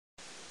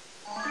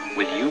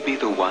Will you be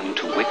the one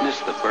to witness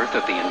the birth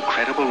of the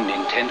incredible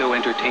Nintendo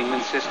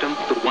Entertainment System?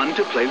 The one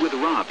to play with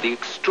Rob, the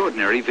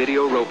extraordinary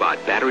video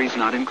robot, batteries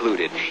not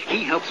included.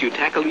 He helps you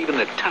tackle even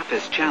the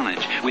toughest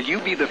challenge. Will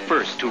you be the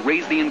first to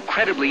raise the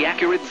incredibly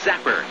accurate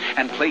Zapper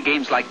and play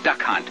games like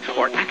Duck Hunt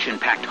or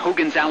action-packed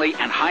Hogan's Alley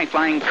and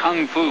high-flying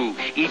Kung Fu,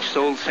 each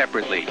sold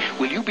separately?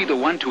 Will you be the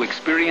one to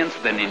experience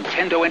the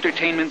Nintendo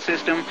Entertainment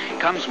System?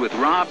 Comes with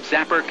Rob,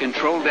 Zapper,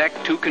 Control Deck,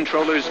 2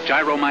 controllers,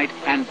 Gyromite,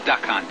 and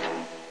Duck Hunt.